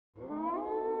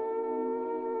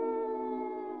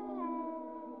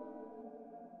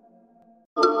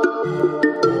Whenever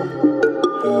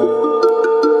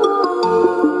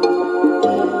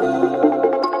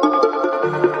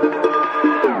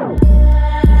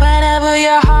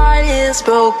your heart is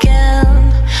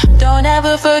broken, don't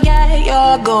ever forget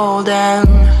you're golden.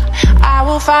 I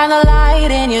will find the light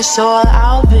in your soul,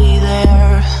 I'll be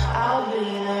there.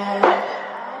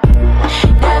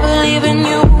 Never leaving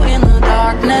you in the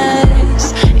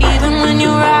darkness, even when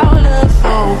you're out of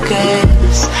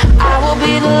focus. I will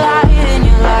be the light in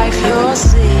your life, you'll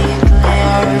see it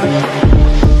clear.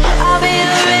 I'll be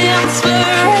your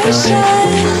inspiration,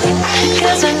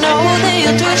 'cause I know that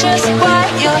you'll do just what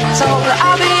you're told.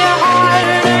 I'll be your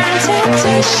hard-earned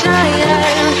temptation,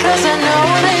 'cause I know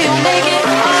that you'll make it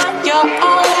on your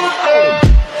own.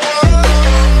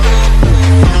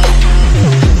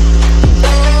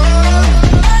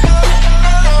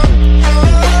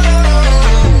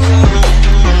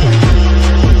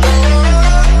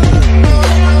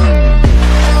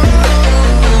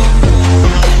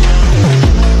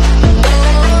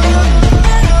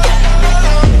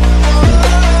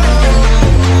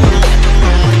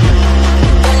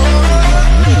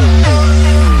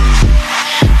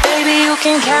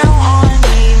 Can count on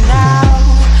me now.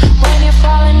 When you're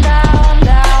falling down,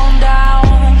 down,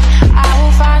 down, I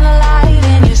will find the light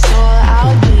in your soul,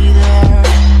 I'll be there.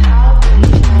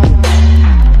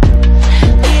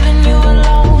 Leaving you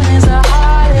alone is the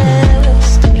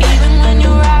hardest, even when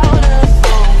you're out of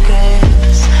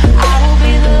focus. I will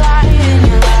be the light in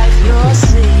your life, you'll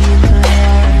see it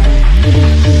clear.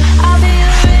 I'll be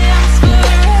your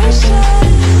inspiration,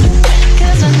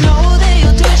 'cause I know that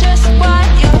you'll do just what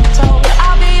you're told.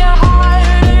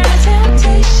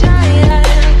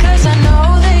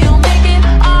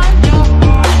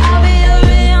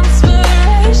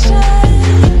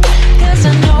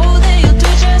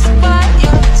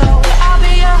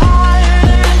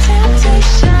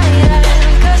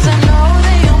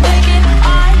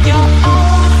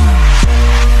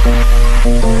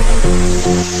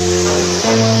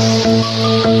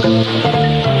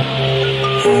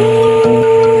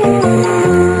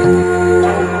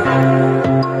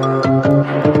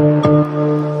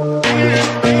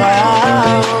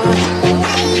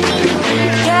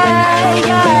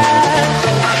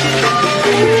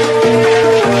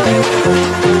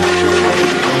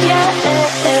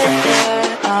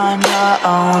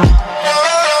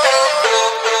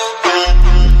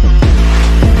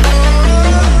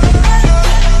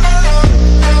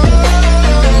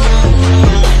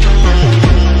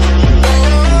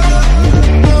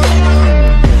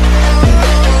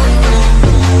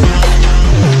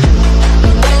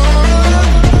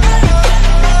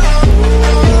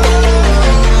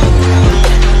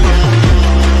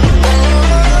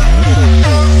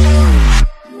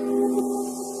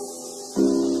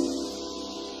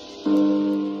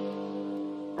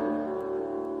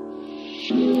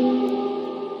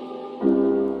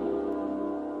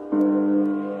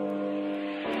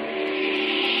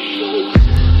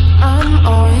 I'm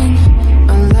on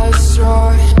a last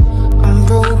straw. I'm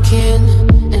broken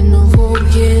and I'm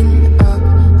woken up.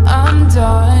 I'm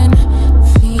done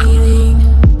feeling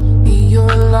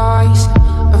your lies.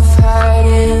 I've had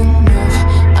enough.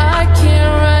 I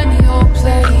can't run your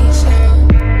place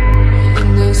in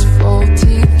this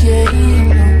faulty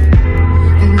game.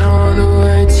 And all the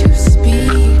words you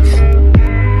speak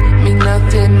mean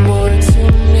nothing more to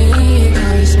me,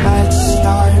 'cause I'd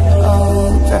start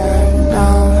over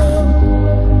now.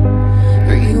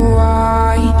 Rewind.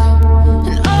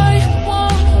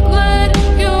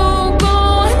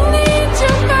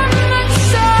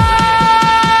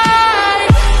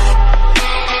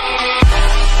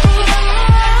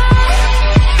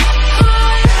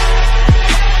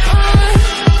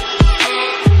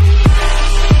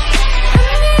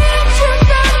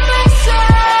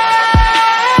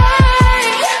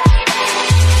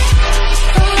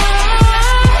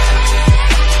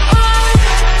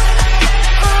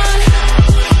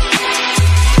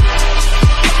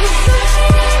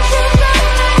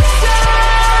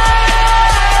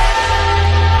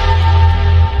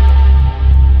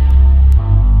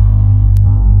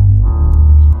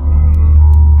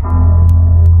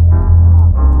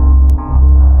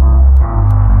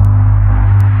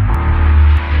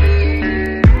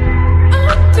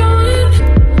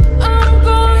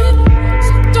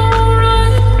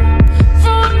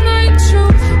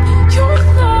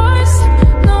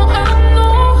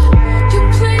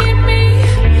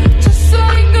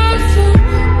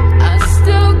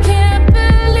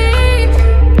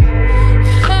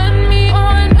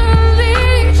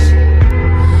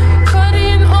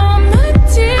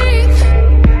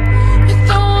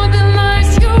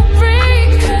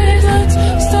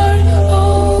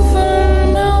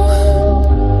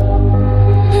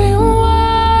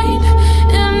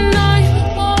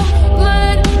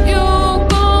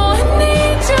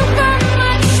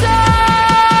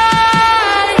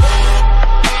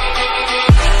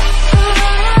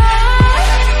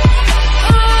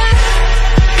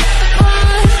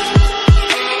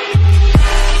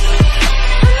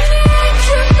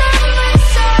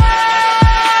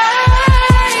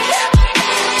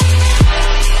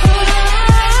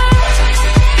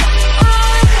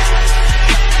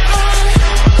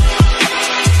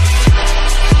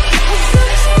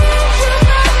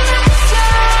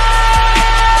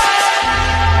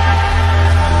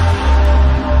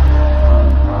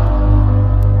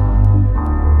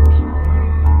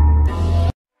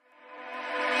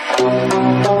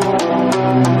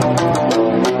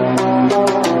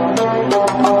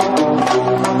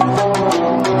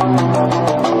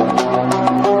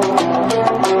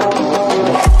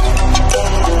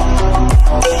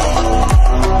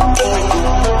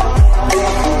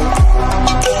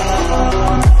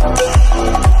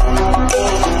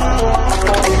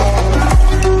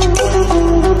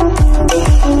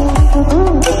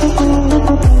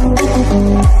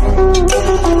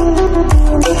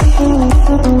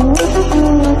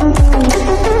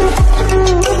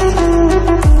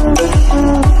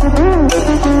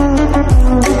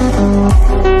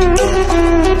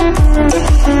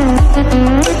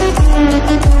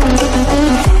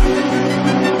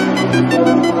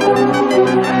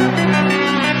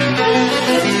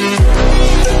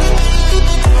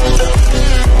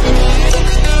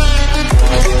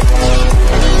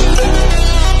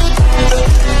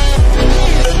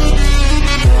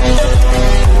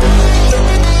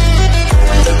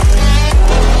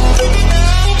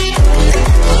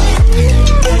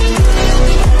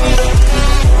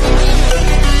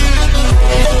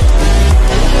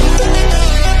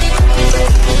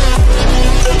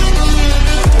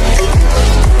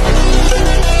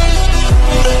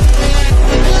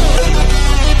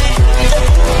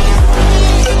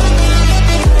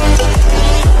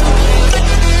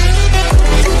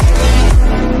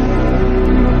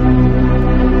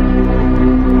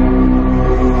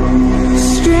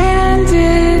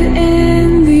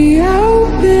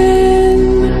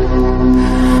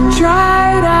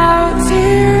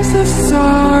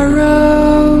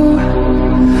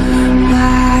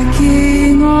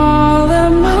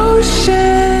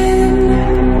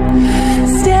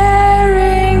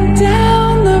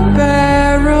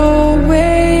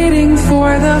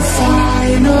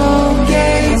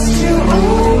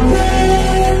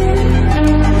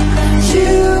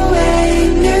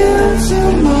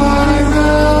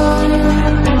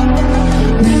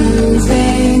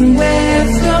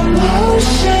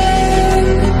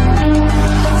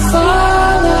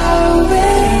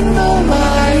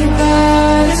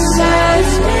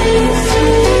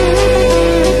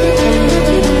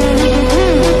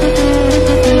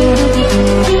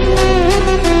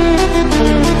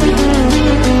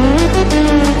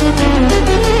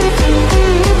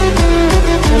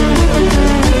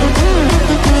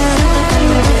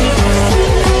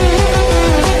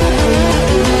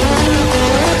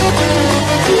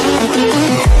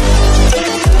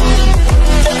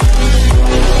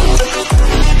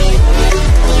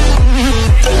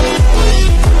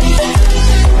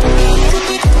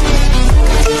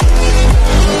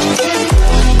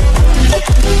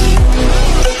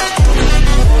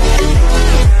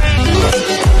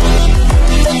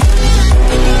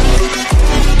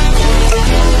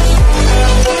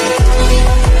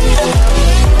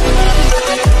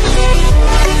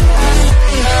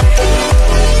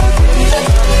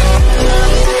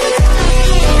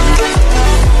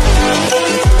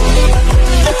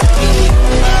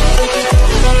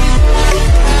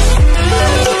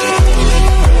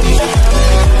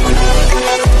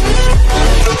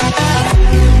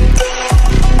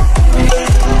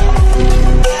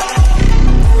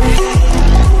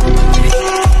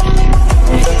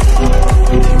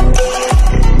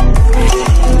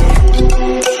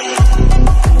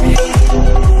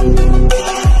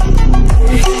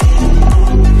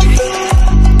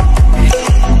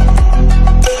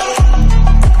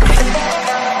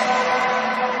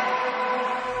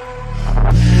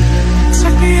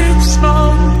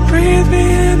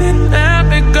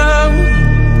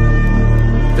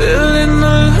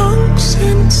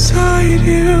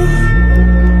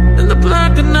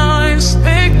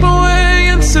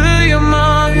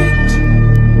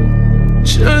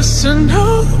 to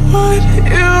know what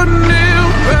you knew.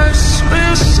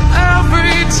 Restless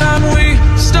every time we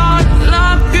start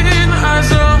laughing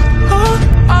as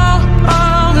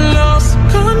lost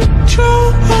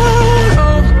control.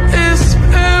 It's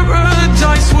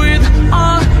paradise with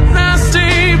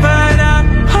honesty, but I'm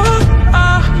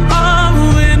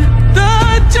in the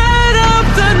dead of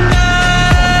the night.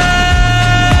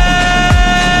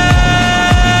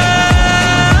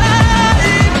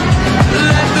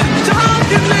 Let the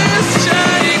darkness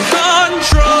take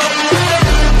control.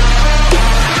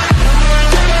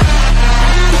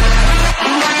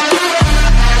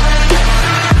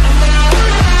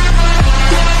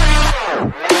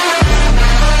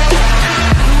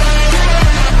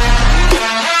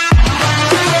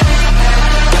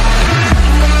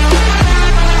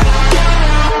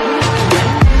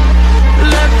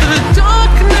 Let the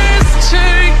darkness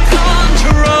take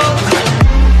control.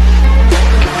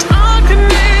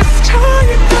 Darkness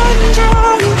take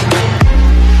control.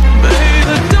 May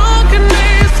the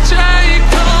darkness take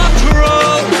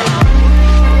control.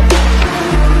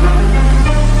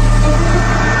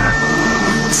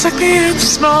 Take me in the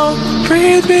smoke,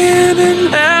 breathe me in and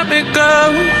let me go.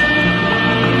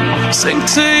 Sink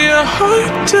to your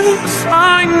heart to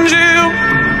find you.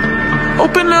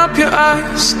 Open up your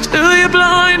eyes till you're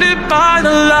blinded by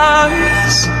the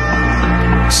lies,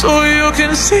 so you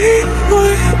can see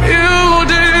what you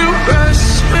do.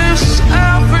 Restless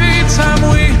every time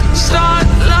we start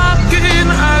laughing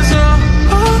as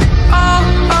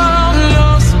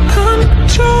lost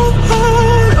control.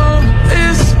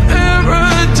 It's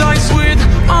paradise with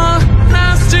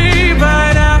honesty,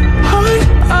 but I'm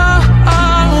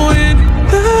in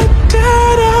the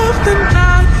dead of the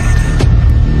night.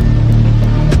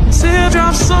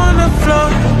 Teardrops on the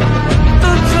floor,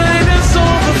 the pain is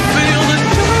over. Feel the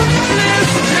darkness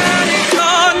take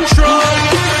control.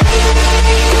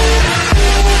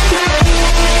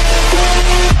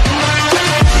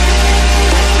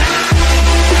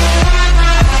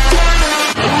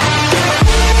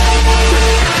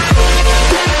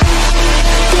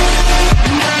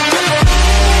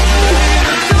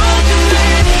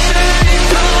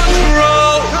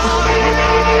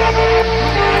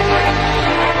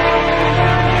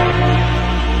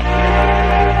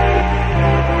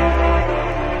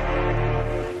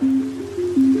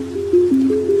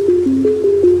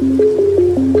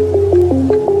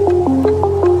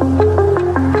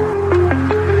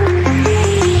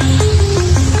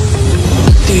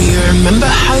 Do you remember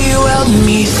how you held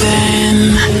me then?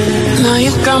 Now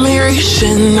you've got me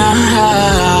reaching out.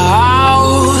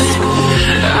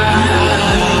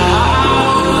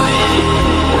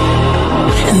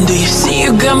 And do you see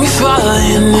you got me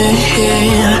falling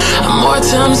in more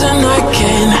times than I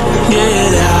can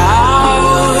get out.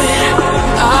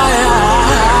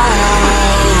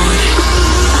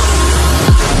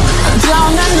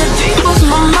 Down in the deep of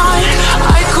my mind,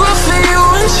 I call for you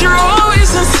and you're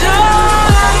always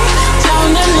inside. Down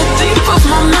in the deep of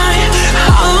my mind,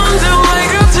 how long do I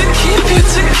got to keep you,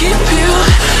 to keep you?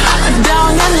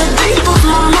 Down in the deep of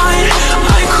my mind,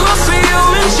 I call for you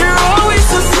and you're always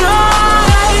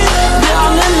inside.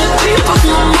 Down in the deep of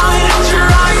my mind,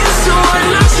 trying so hard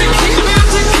not to keep you,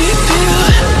 to keep you.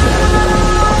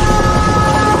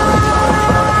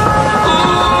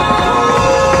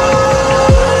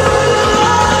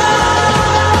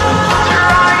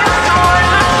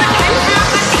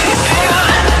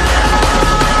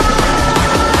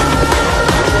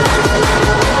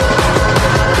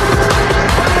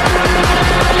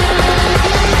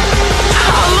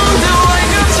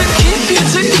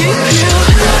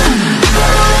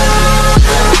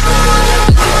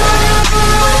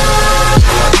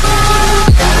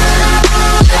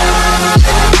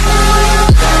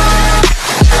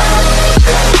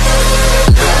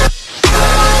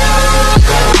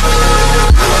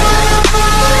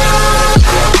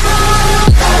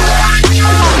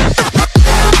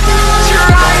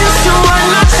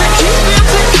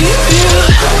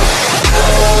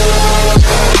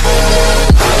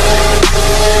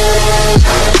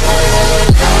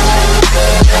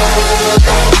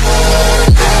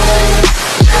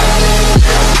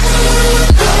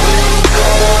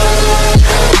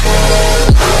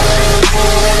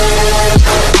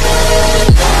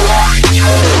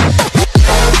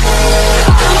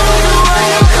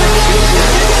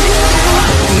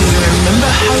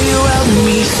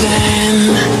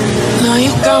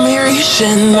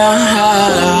 reaching out,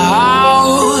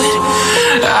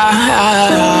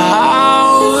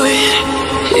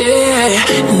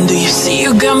 yeah. And do you see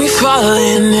you got me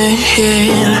falling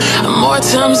in more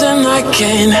times than I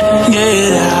can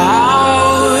get out.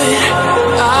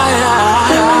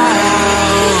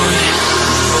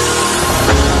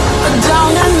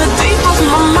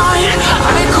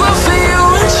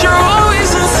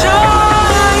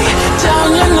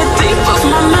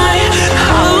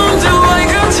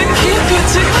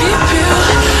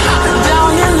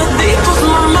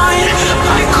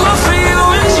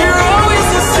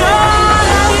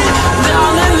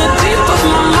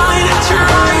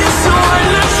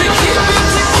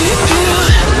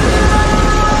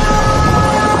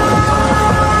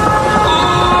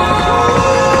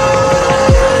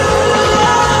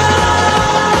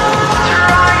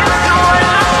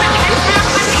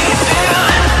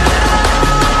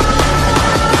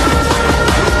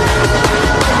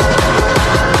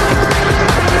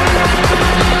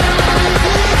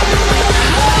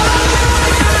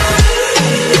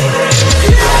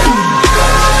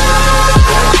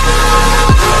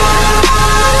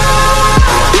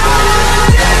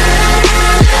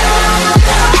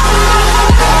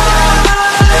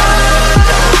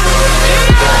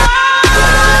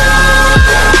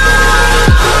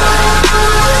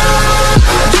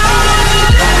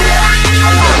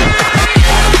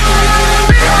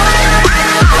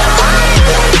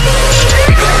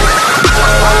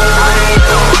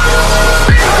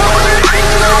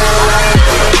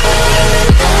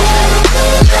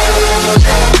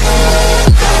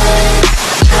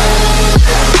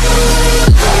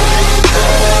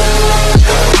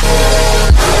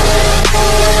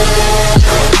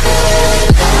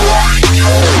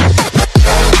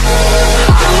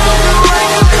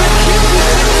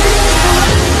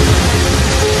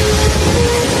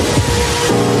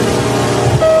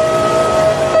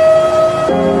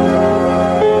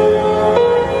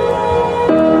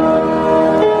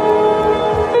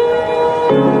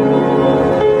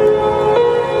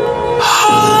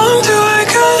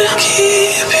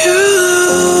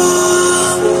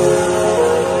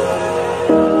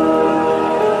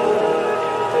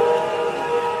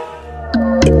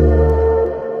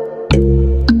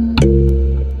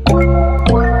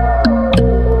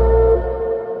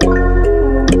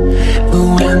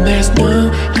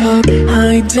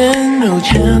 pretending, no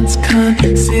chance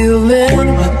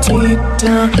concealing what deep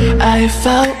down I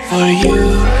felt for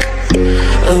you.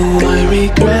 Oh, I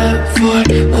regret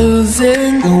for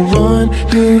losing the one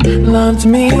who loved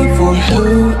me, for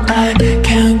who I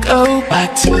can't go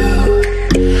back to.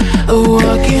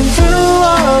 Walking through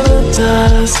all the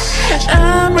dust,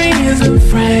 memories and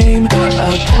frame, a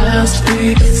past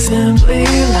we simply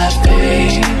let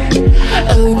fade.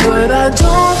 Oh, but I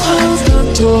don't close the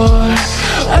door,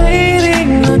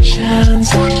 waiting a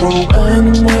chance for when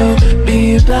we'll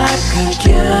be back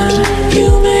again. You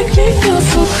make me feel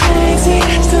so crazy,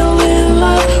 still in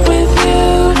love with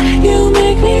you. You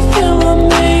make me feel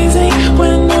amazing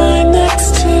when I'm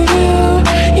next to you.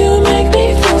 You make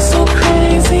me feel so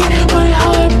crazy, my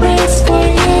heart breaks for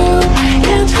you.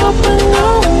 Can't help but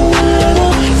knowing that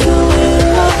I'm still in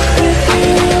love with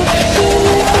you. You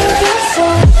make me feel so.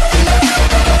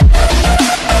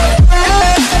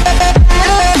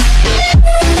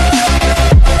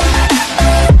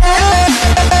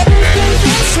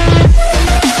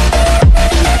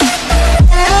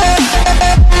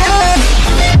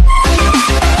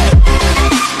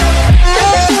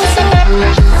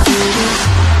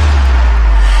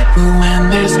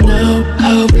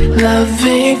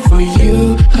 Loving for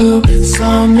you who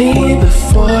saw me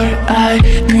before I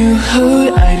knew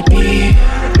who I'd be.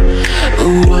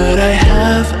 What I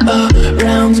have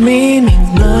around me means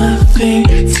nothing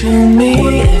to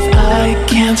me if I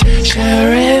can't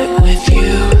share it with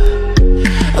you.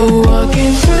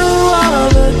 Walking through all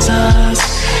the dust,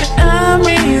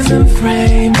 memories and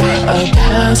frame, a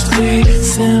past we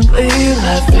simply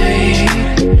let fade.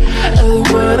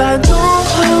 But I don't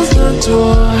close the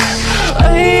door,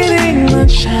 waiting a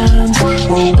chance for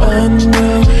when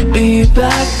we'll be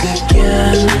back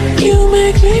again. You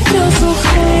make me feel so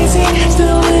crazy,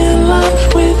 still in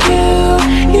love with you.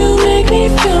 You make me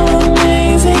feel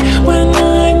amazing when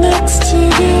I'm next to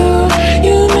you.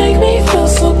 You make me feel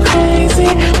so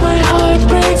crazy, my heart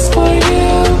breaks for you.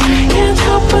 Can't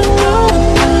help but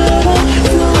knowing that I'm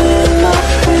still in love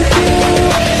with you.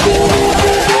 You make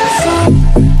me feel so.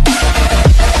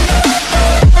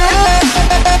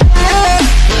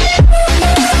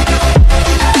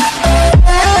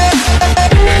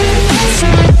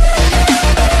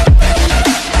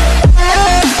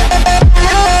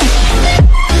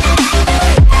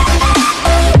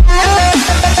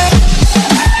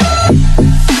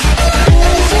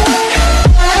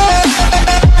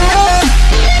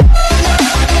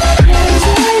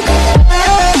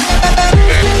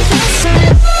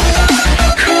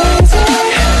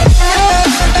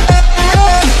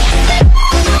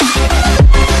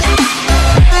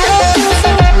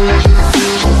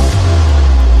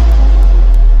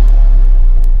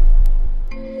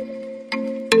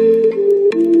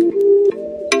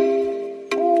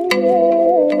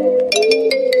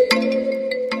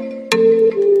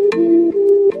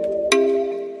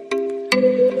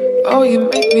 Oh, you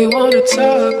make me wanna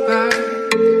talk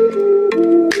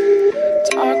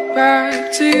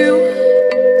back to you.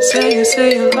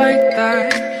 Say it like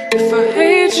that. If I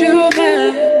hate you,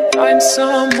 then find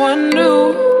someone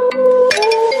new.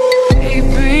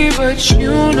 Baby, but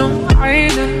you know I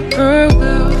never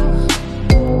will.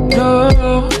 No,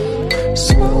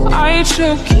 so I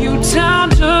choke you down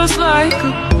just like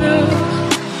a pill.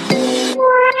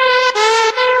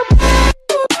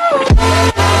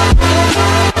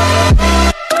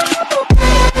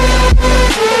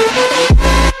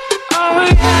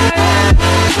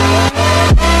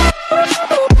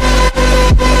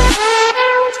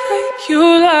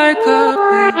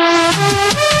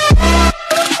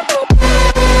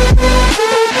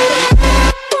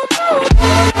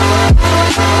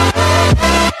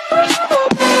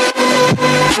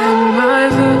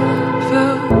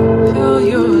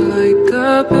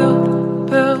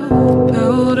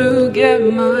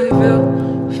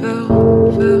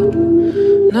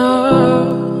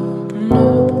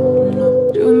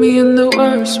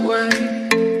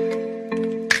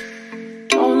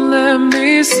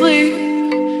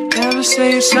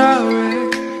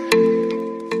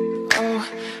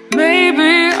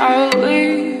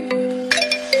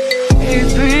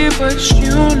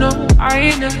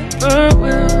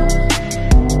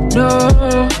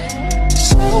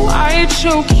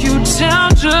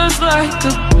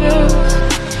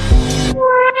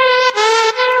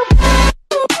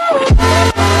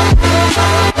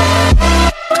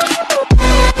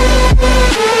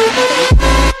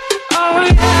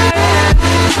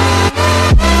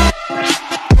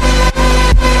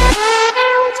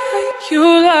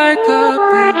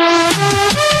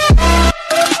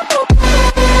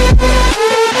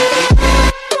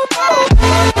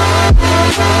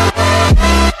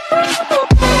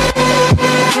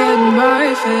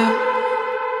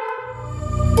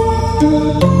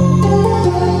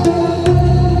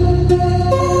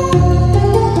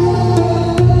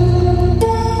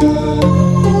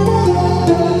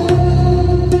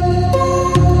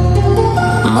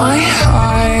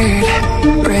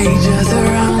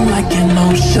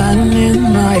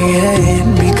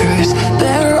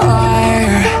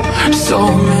 So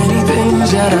many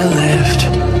things that I left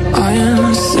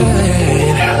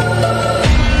unsaid.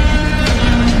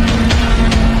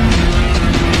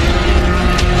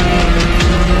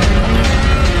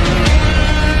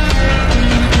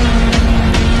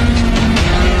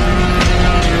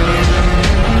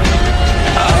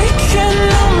 I can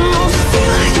almost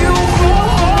feel you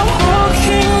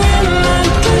walking in the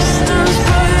distance,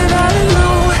 but I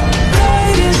know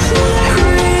that it's not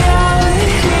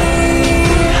reality.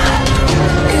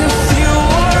 If you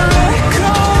are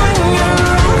echoing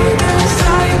around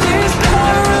inside these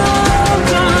parallel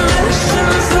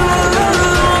dimensions all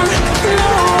alone,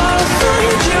 know I'll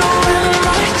find you in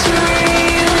my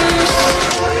dreams.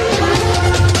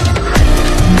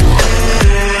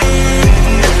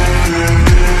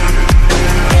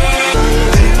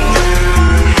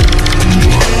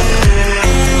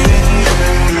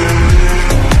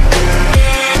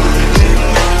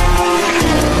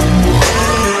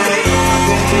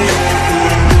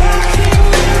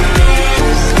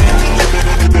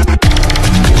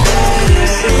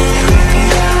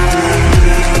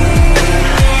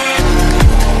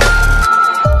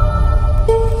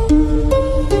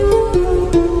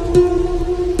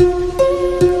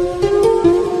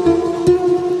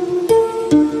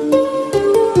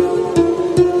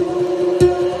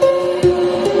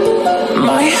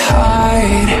 My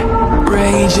heart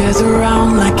rages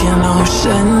around like an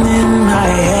ocean in my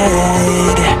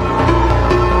head.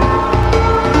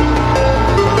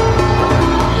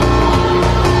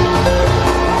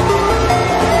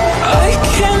 I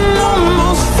can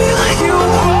almost feel you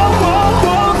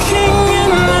walking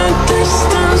in the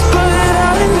distance, but I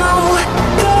know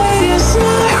that it's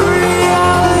not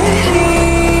reality.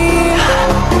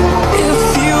 If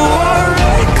you are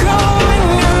echoing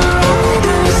around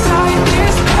inside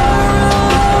these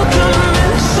parallel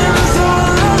dimensions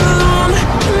all alone,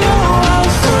 know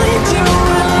I'll find you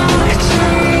in my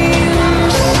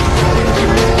dreams. Find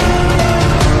you in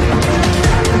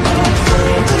my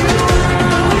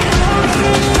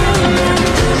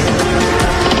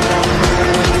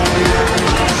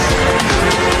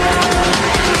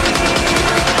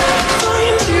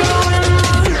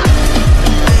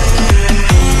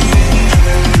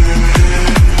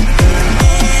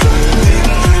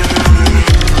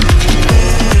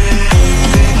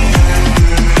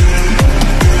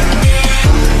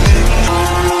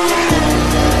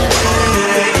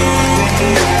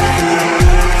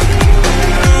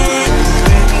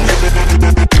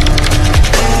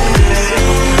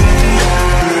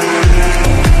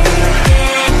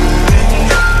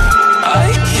I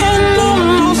can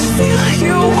almost feel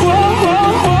you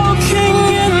walking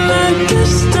in the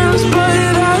distance, but I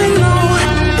know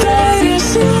that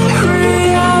it's not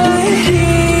reality.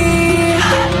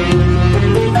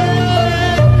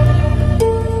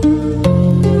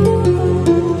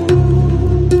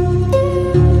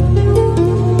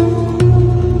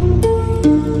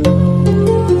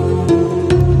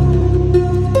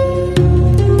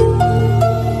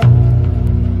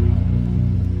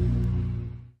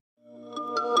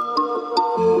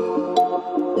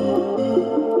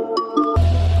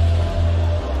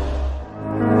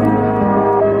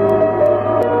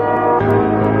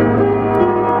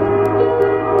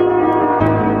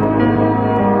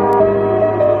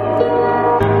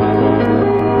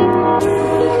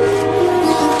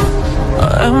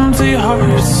 Empty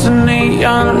hearts and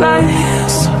neon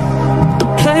lights,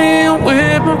 they're playing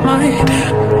with my mind.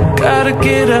 Gotta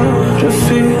get out of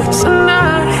here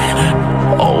tonight.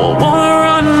 Oh, I wanna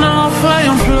run off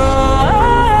and fly,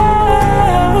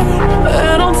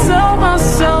 and I'll tell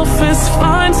myself it's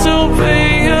fine to be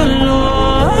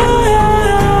alone,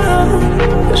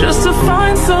 just to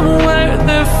find somewhere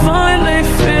that finally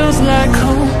feels like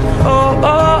home.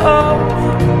 Oh, oh, oh.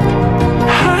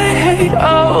 I hate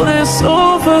all this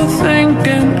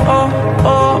overthinking. Oh,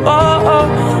 oh, oh, oh.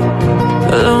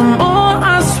 The more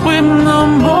I swim, the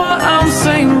more I'm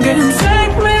sinking.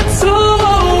 Take me to a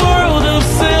world of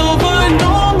silver.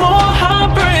 No more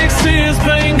heartbreaks, tears,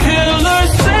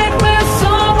 painkillers. Take me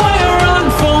somewhere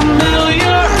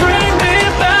unfamiliar. Bring me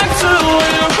back to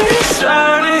where we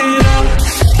started out.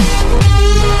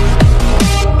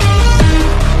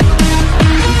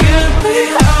 Get me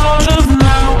out of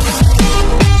now,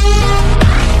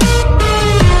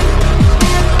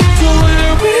 to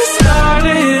where we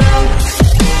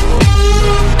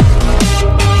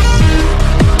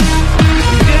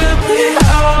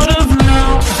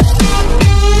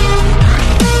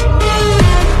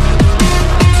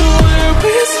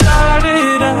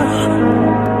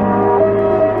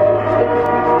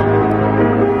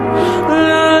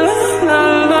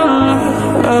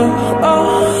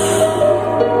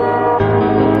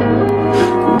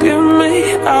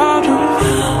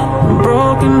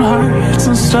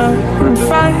starting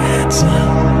fights,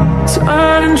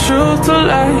 turning truth to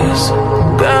lies.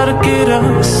 Gotta get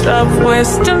up, stop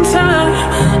wasting time.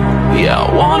 Yeah, I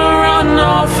wanna run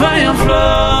off and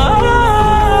fly.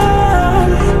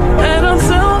 And I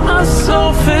tell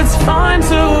myself it's fine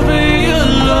to be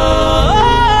alone,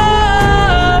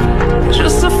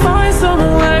 just to find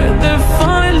somewhere that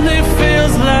finally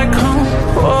feels like home.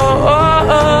 Oh,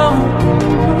 oh, oh.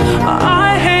 I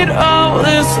hate all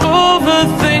this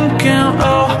overthinking.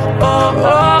 Oh, oh,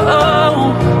 oh, oh.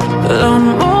 The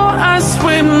more I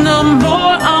swim, the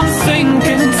more I'm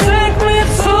thinking. Take me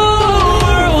to a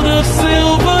world of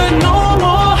silver. No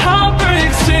more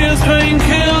heartbreaks, tears,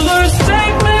 painkillers.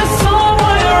 Take me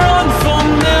somewhere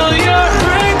unfamiliar.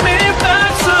 Bring me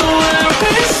back to where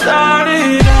we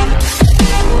started out.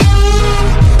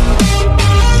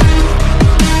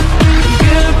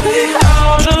 Get me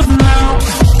out of now,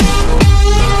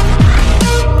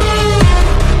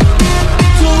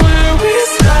 to where we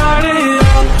started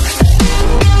out.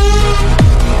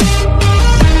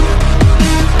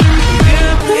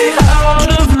 Get me out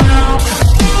of now,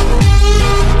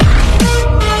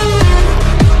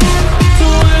 to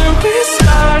where we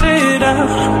started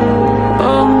out.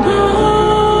 Oh no.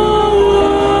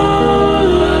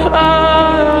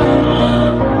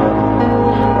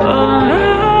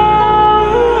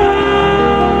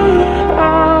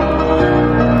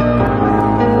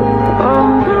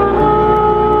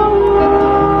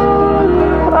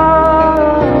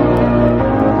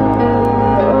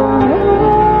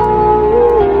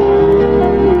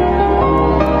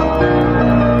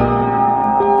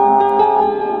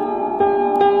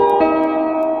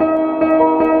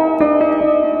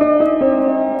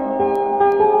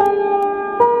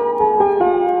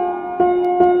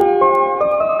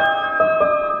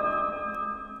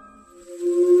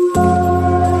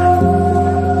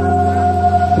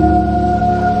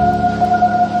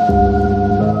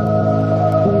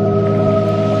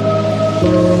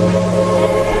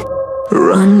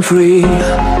 Run free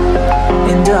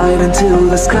and dive into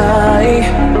the sky.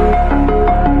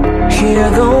 Hear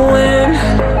the wind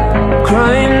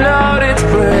crying out its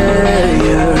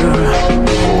prayer.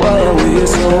 Why are we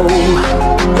so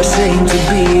ashamed to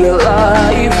be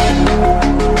alive?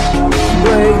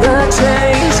 Break the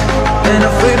chains and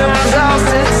the freedom's ours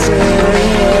to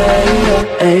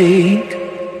take.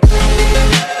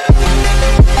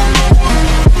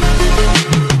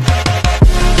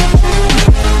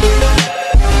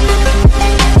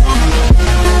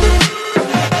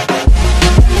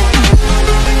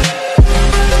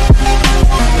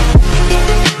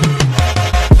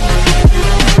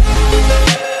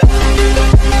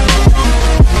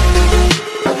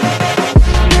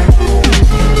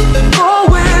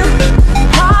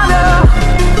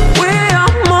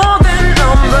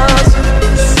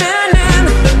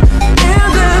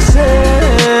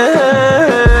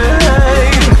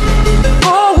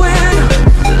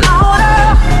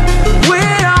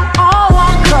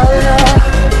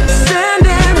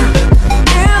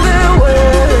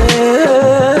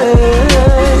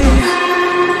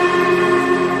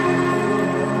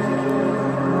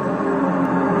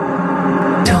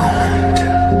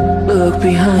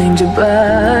 Behind your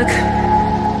back,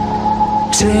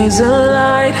 chase a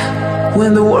light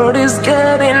when the world is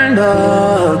getting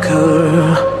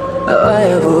darker. I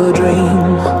have a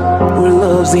dream where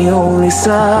love's the only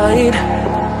side.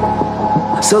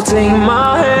 So take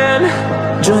my hand,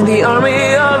 join the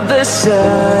army of the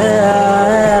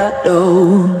shadows.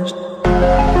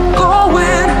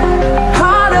 Going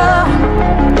harder,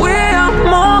 we are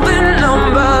more than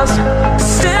numbers,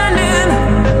 standing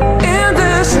in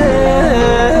this shade.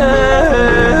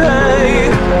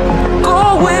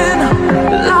 Going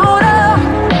louder,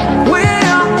 we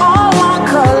are all one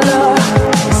color,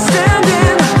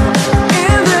 standing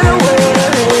in their way.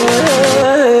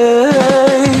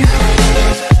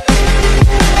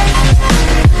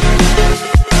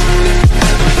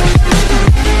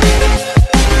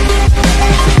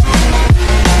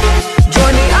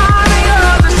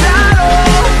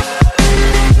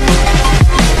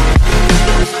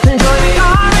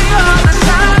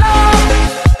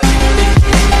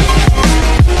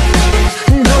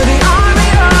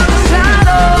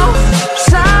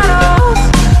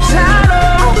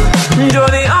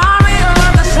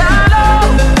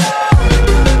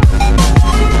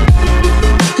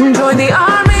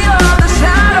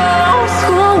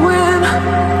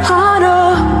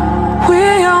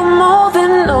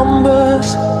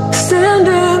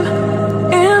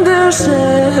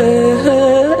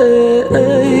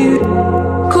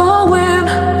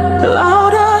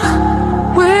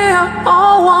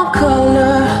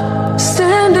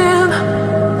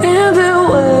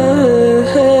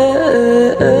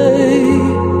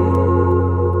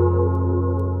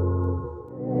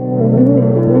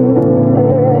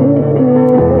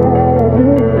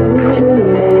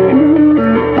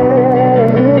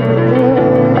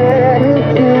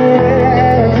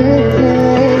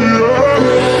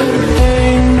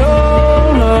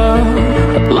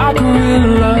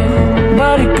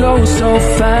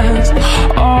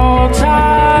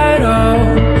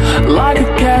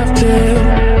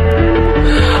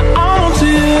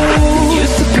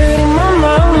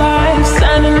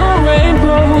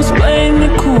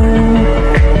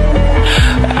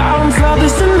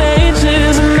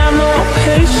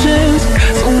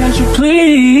 you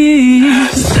please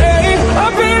stay a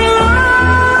bit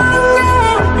longer?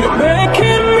 You're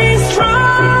making me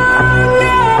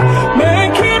stronger,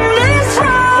 making me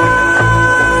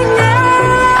stronger.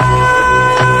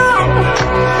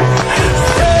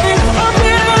 Stay a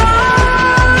bit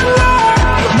longer.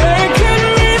 You're making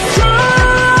me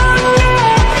stronger,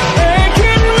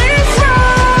 making me stronger, making me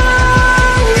stronger.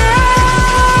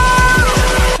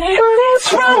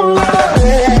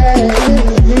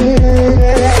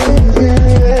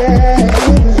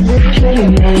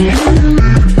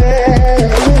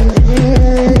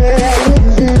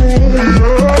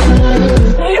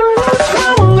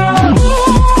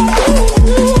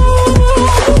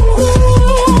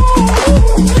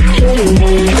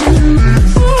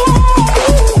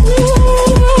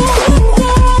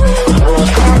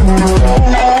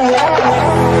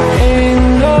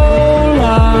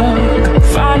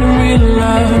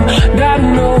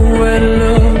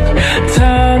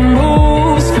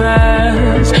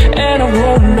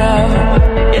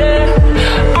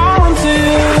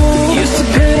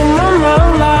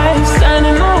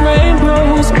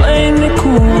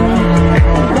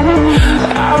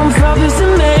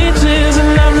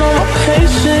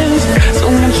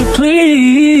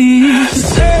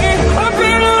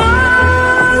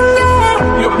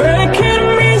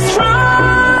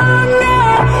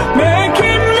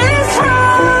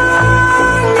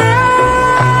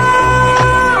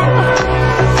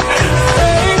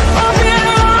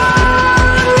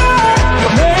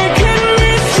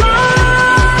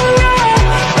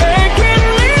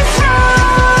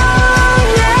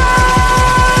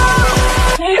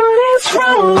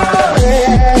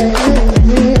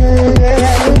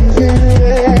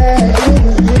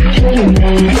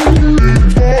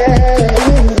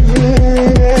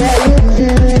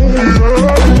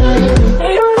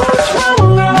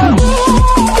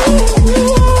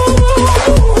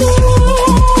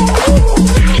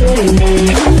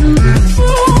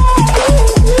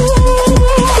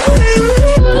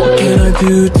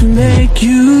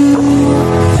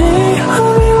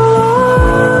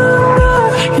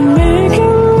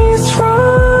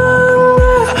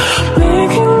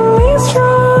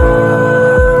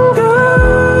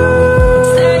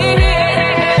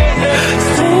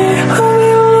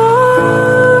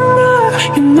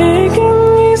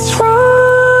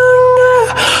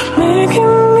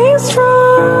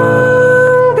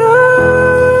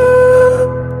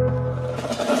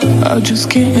 I just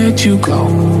can't let you go.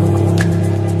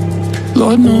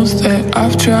 Lord knows that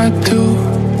I've tried to.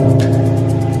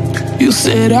 You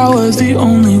said I was the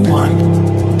only one.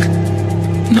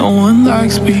 No one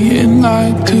likes being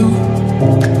lied to.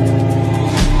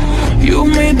 You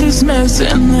made this mess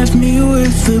and left me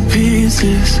with the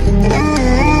pieces.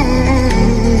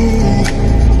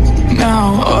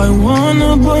 Now I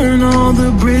wanna burn all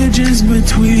the bridges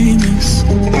between us.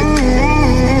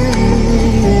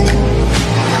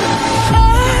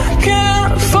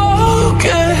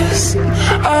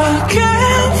 I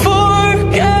can't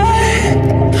forget.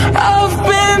 I've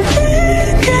been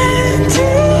thinking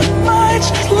too much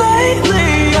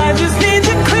lately. I just need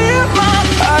to clear my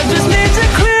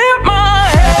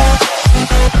head.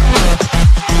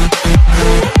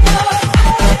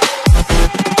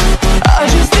 I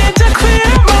just need to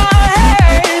clear my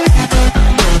head.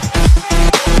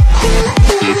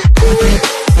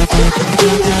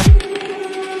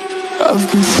 I've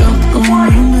been stuck on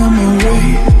your memory,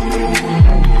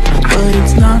 but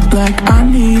it's not like I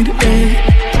need it.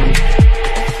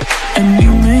 And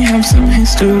you may have some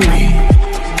history,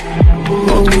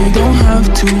 but we don't have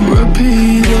to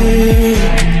repeat it.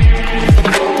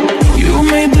 You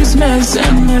made this mess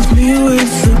and left me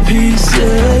with the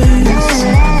pieces.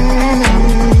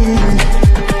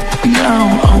 Now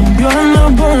I'm gonna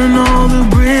burn all the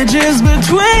bridges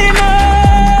between us.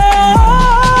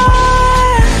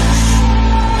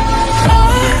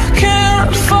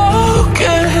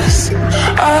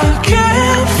 I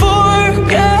can't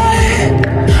forget.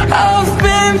 I've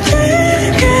been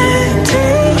thinking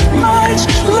too much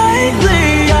lately.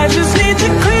 I just need to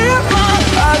clear my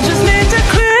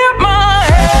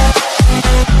head.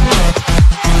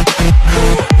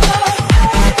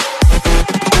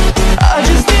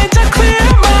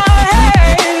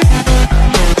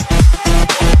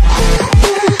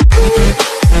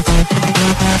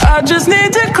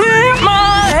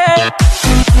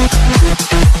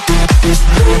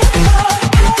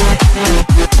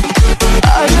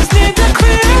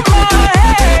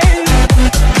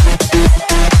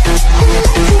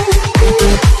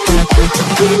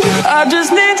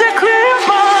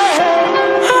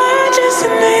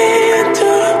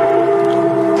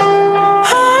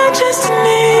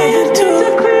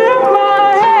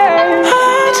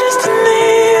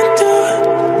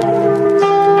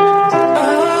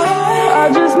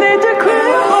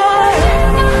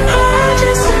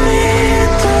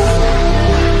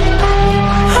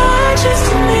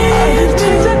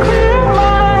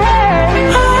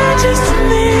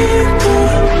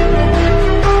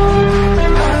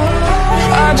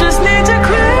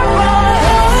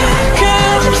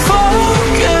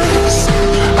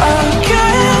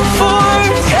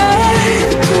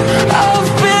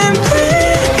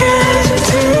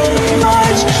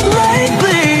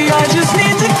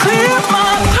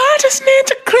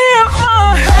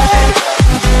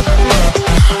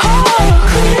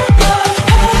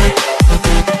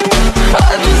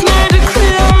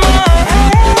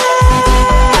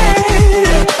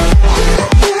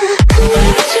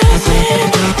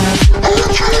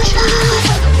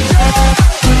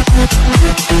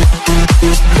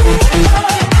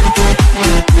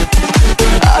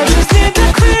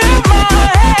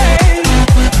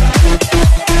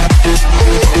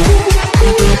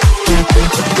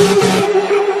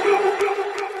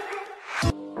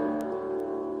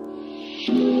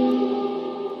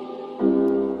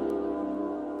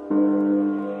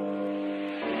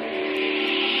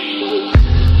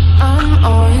 I'm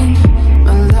on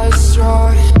my last straw.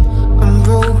 I'm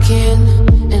broken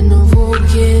and I'm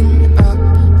woken up.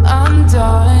 I'm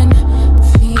done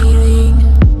feeling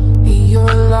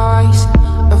your lies.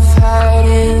 I've had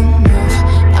enough.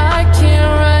 I can't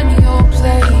run your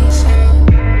place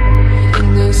in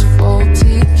this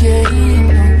faulty game.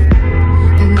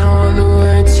 And all the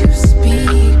words you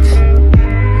speak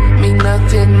mean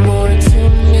nothing more to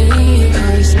me.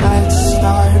 'Cause let's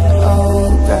start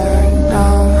over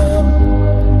now.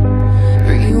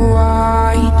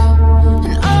 Rewind.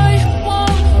 And I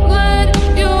won't let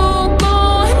you go.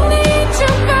 I need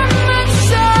you by my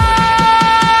side.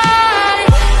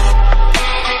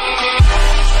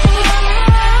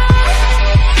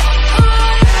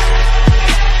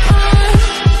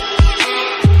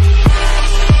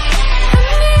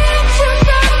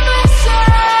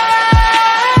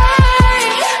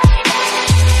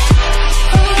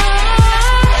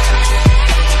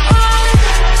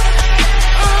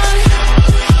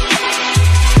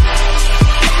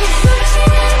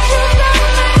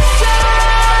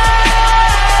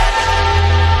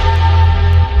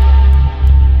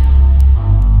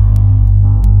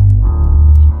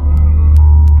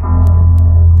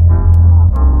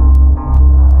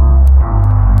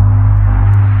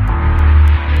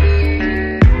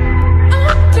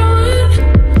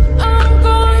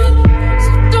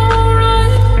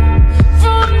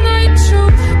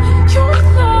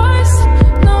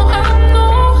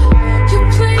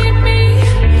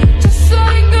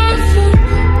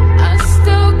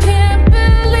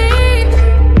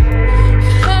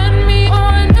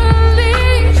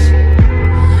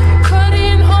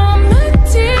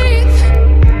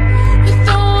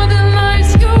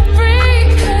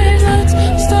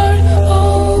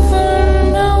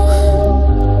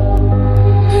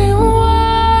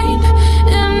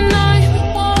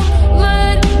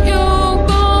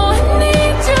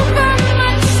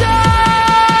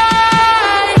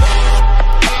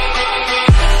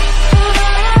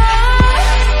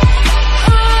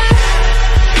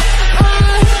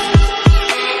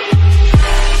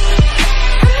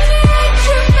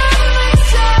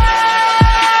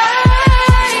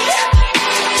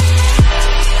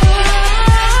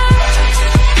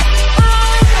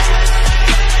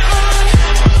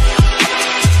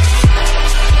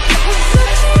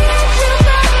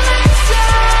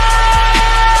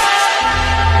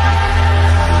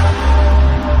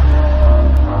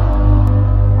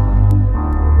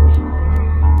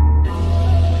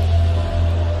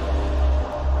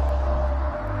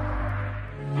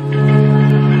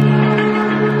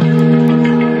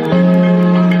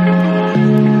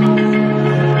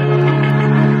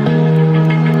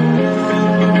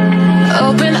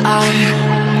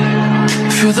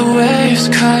 Feel the waves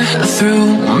cut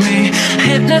through me,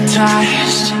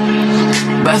 hypnotized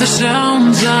by the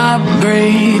sounds I'm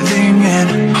breathing in.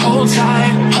 Hold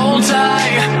tight,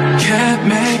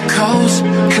 chemicals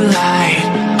collide.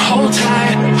 Hold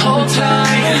tight, hold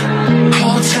tight,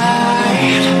 hold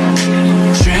tight.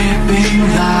 Dripping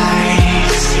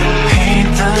lights paint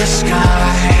the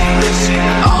skies,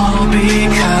 all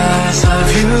because of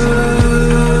you.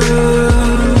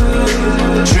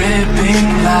 Dripping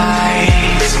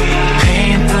lights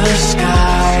paint the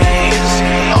skies,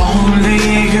 only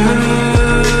you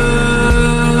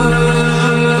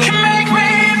can make me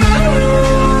move.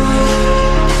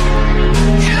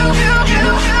 You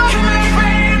can make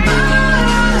me move.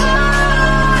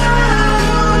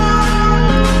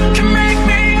 Can make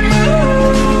me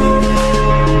move.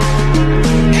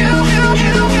 You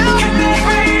can make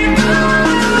me move.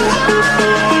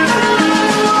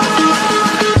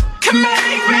 Can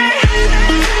make me.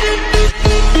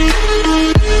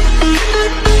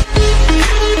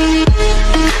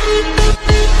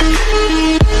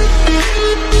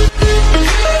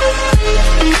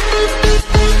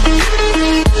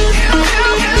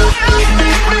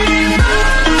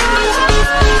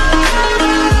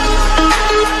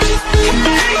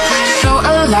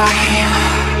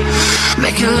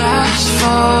 Make it last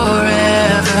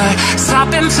forever. Stop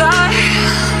in time.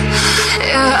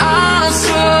 Yeah, I'll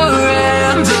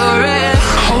surrender it.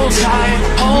 Hold tight.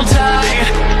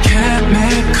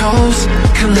 Chemicals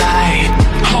collide.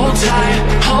 Hold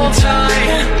tight.